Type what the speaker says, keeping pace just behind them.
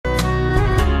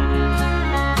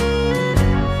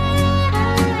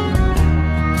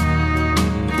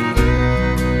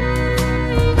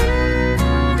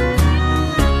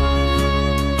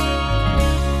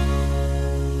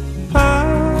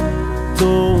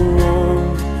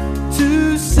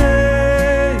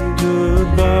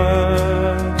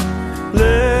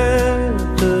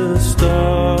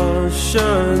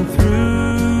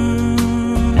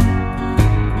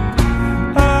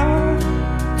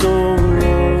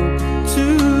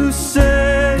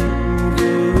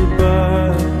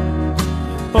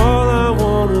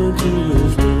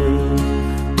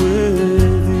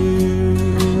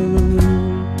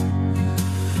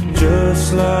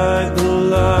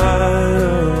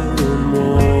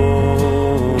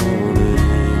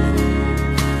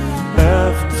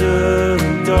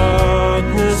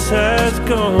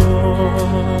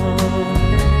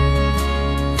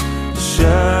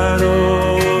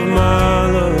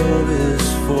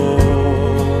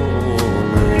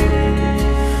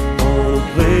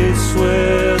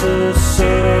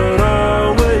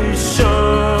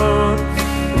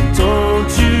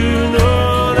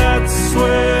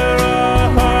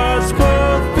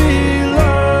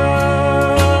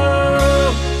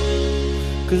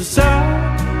'Cause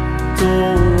I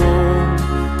don't want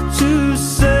to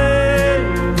say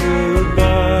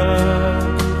goodbye.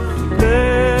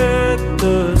 Let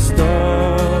the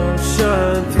stars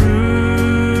shine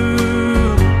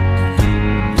through.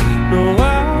 No, I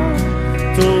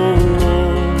don't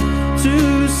want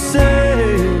to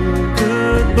say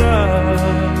goodbye.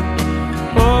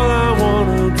 All I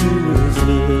wanna do is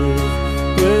live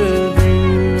with you.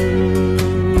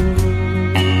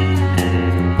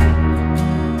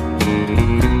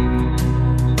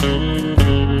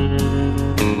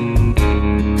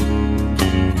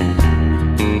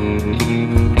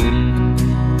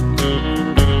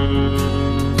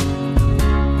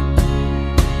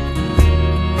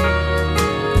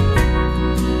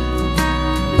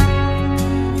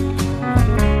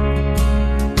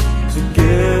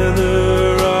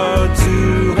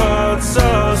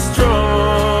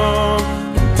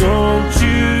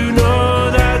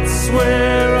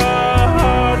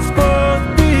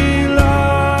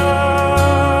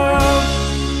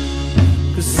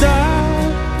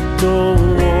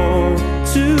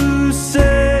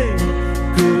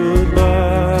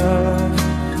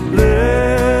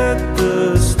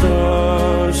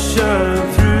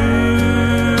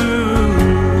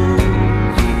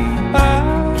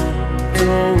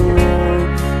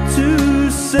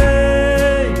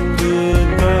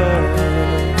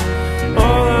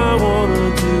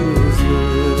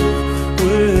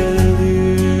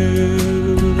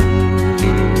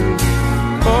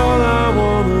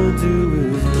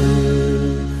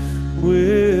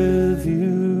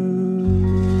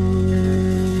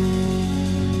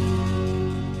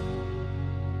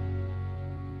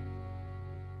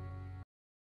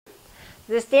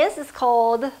 This dance is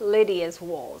called Lydia's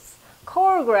Waltz,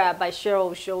 choreographed by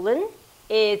Cheryl Sjolund.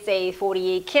 It's a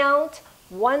 48 count,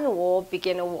 one wall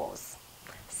beginner waltz.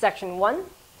 Section 1,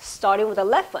 starting with the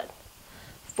left foot.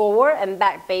 Forward and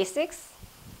back basics.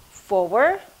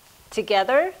 Forward,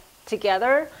 together,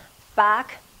 together,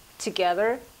 back,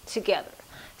 together, together.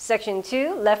 Section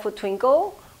 2, left foot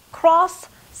twinkle, cross,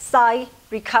 side,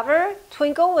 recover,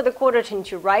 twinkle with a quarter turn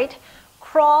to right,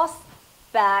 cross,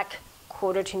 back,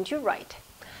 quarter turn to right.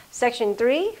 Section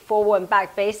 3, forward and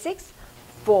back basics.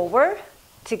 Forward,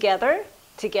 together,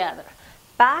 together.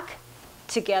 Back,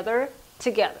 together,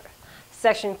 together.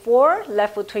 Section 4,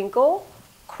 left foot twinkle,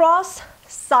 cross,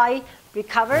 side,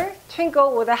 recover,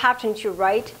 twinkle with a half turn to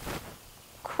right,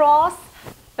 cross,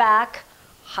 back,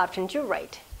 half turn to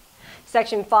right.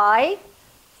 Section 5,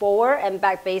 forward and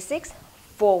back basics.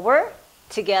 Forward,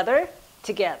 together,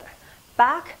 together.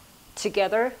 Back,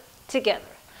 together, together.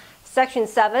 Section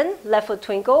 7, left foot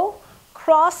twinkle,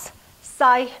 cross,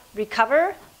 side,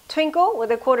 recover, twinkle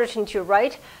with a quarter turn to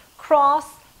right, cross,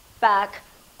 back,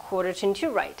 quarter turn to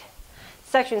right.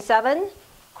 Section 7,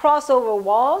 crossover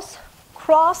waltz,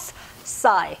 cross,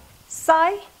 side,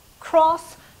 side,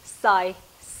 cross, side,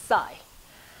 side.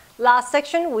 Last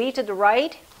section, weave to the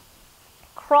right,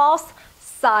 cross,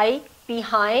 side,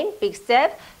 behind, big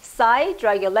step, side,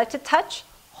 drag your leg to touch,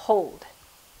 hold.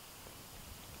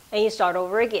 And you start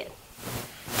over again.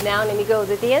 Now let me go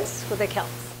the dance with the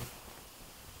counts.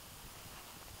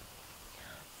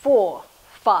 4,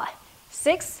 5,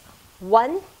 6,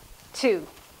 1, 2,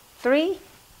 3,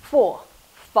 4,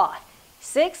 5,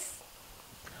 6,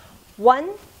 1,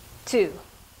 2,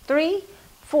 3,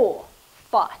 4,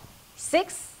 5,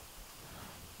 6,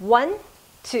 1,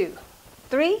 2,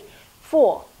 3,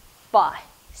 4, 5,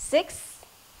 6,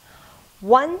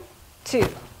 1,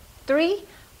 2, 3,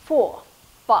 4,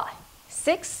 5,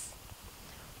 6,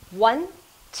 1,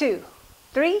 2,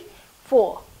 3,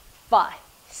 4, 5,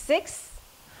 6,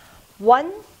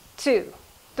 1, 2,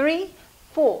 3,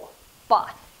 4,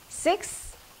 5,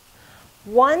 6,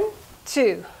 1,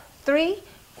 2, 3,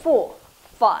 4,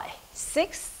 5,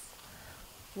 6,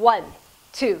 1,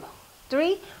 2,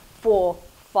 3, 4,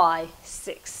 5,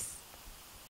 6。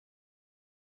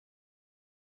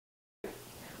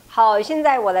好，现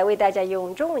在我来为大家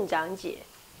用中文讲解。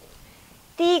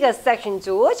第一个 section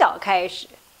左脚开始，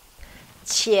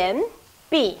前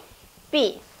并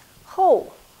并，后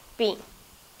并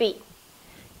并。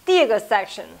第二个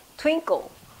section twinkle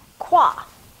跨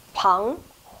旁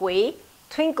回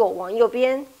twinkle 往右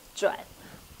边转，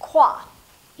跨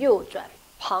右转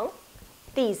旁。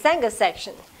第三个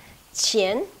section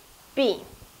前并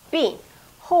并，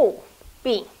后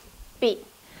并并。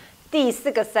第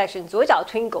四个 section 左脚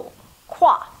twinkle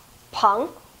跨旁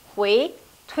回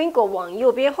twinkle 往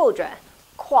右边后转，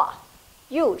跨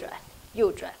右转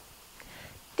右转。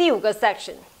第五个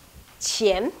section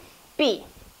前并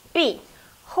并，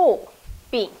后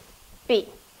并并。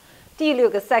第六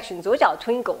个 section 左脚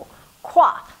twinkle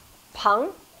跨旁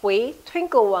回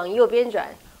twinkle 往右边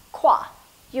转，跨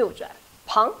右转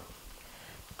旁。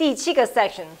第7个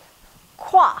section，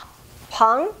 跨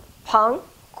旁旁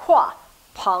跨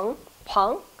旁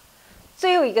旁。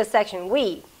最后一个 section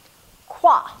weave，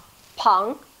 跨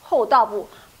旁后倒步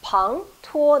旁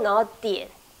拖，然后点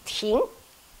停。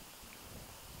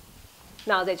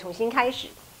那再重新开始。